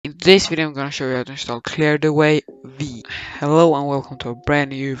today's video I'm gonna show you how to install ClearTheWayV. Hello and welcome to a brand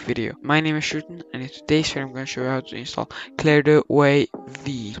new video. My name is Shooten and in today's video I'm gonna show you how to install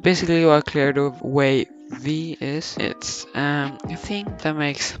ClearTheWayV. So basically what ClearTheWayV is, it's a thing that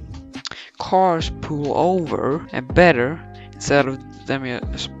makes cars pull over and better instead of them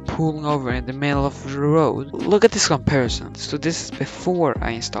just pulling over in the middle of the road. Look at this comparison. So this is before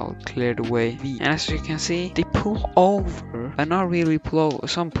I installed ClearTheWayV, and as you can see, they pull over, but not really pull over.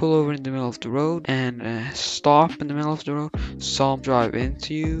 Some pull over in the middle of the road and stop in the middle of the road. Some drive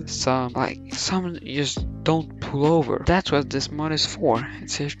into you. Some just don't pull over. That's what this mod is for.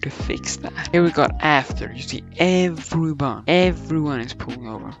 It's here to fix that. Here we got after. You see everyone is pulling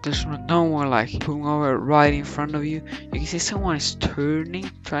over. There's no more like pulling over right in front of you. You can see someone is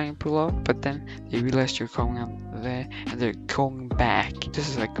turning, trying to pull over, but then they realize you're coming on there and they're going back. This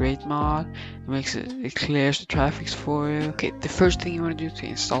is a great mod. It clears the traffic for you. Okay, the first thing you want to do to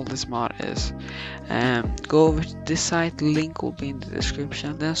install this mod is go over to this site. The link will be in the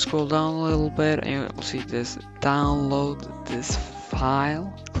description. Then scroll down a little bit and you'll see this download this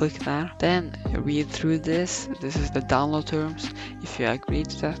file. Click that. Then read through this. This is the download terms. If you agree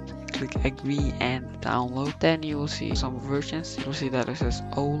to that, click agree and download. Then you will see some versions. You will see that it says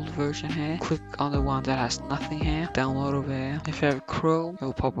old version here. Click on the one that has nothing here. Download over here. If you have Chrome, it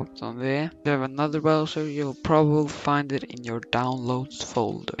will pop up on there. If you have another browser, you'll probably find it in your downloads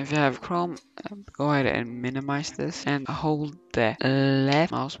folder. If you have Chrome, go ahead and minimize this and hold the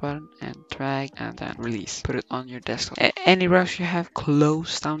left mouse button and drag and then release. Put it on your desktop. Any browser you have,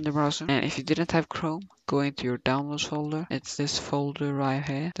 close down the browser. And if you didn't have Chrome, go into your downloads folder. It's this folder right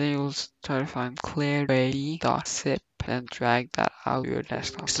here. Then you'll try to find ClearTheWayV.zip and drag that out of your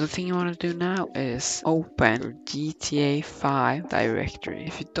desktop. So the thing you want to do now is open your GTA 5 directory.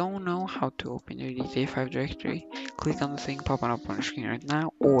 If you don't know how to open your GTA 5 directory, click on the thing popping up on the screen right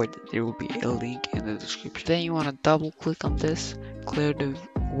now, or there will be a link in the description. Then you want to double click on this,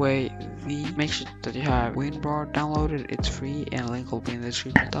 ClearTheWayV. Make sure that you have WinRAR downloaded. It's free and a link will be in the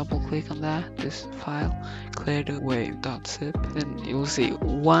description. Double click on that, this file, ClearTheWayV.zip. Then you will see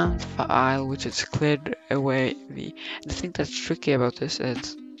one file which is ClearTheWayV. The thing that's tricky about this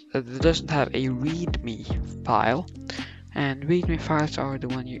is that it doesn't have a readme file, and readme files are the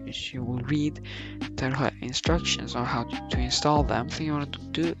one you will read that have instructions on how to install them. The thing you want to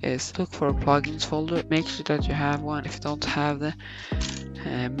do is look for a plugins folder. Make sure that you have one. If you don't have the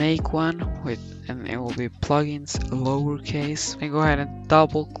make one and it will be plugins lowercase. Then go ahead and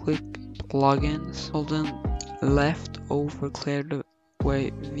double click plugins, hold in left over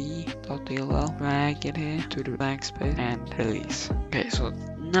ClearTheWayV.dll, drag it here to the blank space and release. Okay, so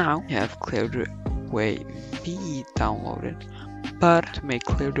now you have ClearTheWayV downloaded, but to make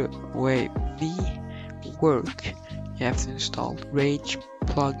ClearTheWayV work, you have to install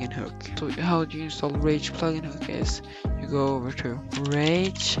RagePluginHook. So how do you install RagePluginHook is you go over to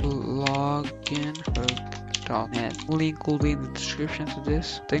RagePluginHook.net. Link will be in the description to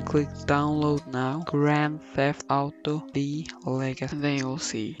this. Then click download now, Grand Theft Auto The Legacy. And then you'll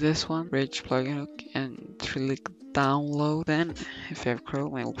see this one, RagePluginHook, and click download. Then if you have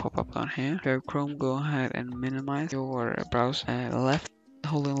Chrome, it will pop up down here. If you have Chrome, go ahead and minimize your browser,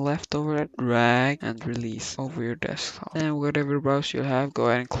 holding left over it, drag and release over your desktop. Then whatever browser you have, go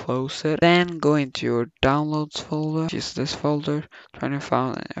ahead and close it. Then go into your downloads folder, which is this folder. Trying to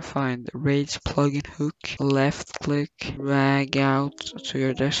find RagePluginHook. Left click, drag out to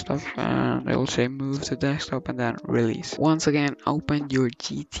your desktop, and it will say move to desktop and then release. Once again, open your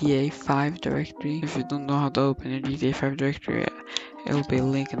GTA 5 directory. If you don't know how to open your GTA 5 directory, it will be a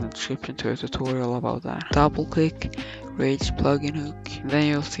link in the description to a tutorial about that. Double click RagePluginHook. Then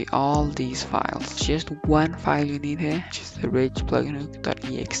you'll see all these files. Just one file you need here, which is the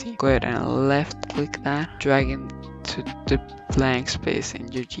RagePluginHook.exe. Go ahead and left click that, drag into the blank space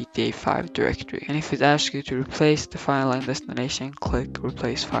in your GTA 5 directory. And if it asks you to replace the file and destination, click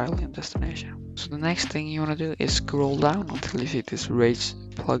replace file and destination. So the next thing you want to do is scroll down until you see this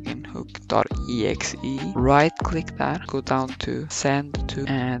RagePluginHook.exe. Right click that, go down to send to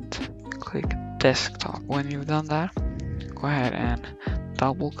and click desktop. When you've done that, go ahead and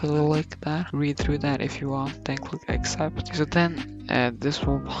double click that, read through that if you want, then click accept. So then this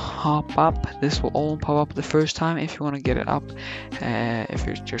will pop up. This will all pop up the first time. If you want to get it up, if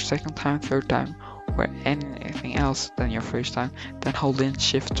it's your second time, third time, or anything else than your first time, then hold in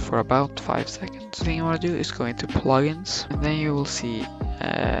shift for about 5 seconds. The thing you want to do is go into plugins, and then you will see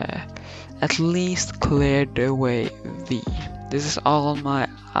at least ClearTheWayV. This is all my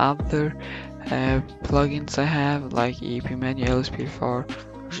other plugins I have, like EP menu, LSPDFR,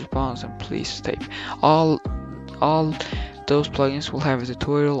 response, and police tape. All those plugins will have a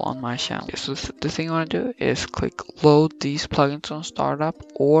tutorial on my channel. So the thing I want to do is click load these plugins on startup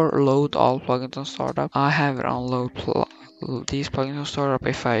or load all plugins on startup. I have it on load these plugins on startup.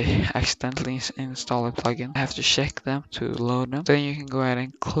 If I accidentally install a plugin, I have to check them to load them. Then you can go ahead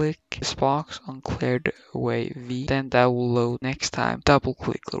and click this box on ClearTheWayV. Then that will load. Next time, double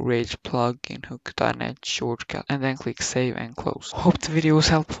click RagePluginHook.net shortcut and then click save and close. Hope the video was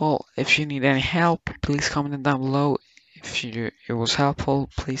helpful. If you need any help, please comment down below. If it was helpful,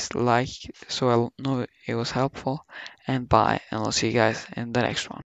 please like so I'll know it was helpful. And bye, and I'll see you guys in the next one.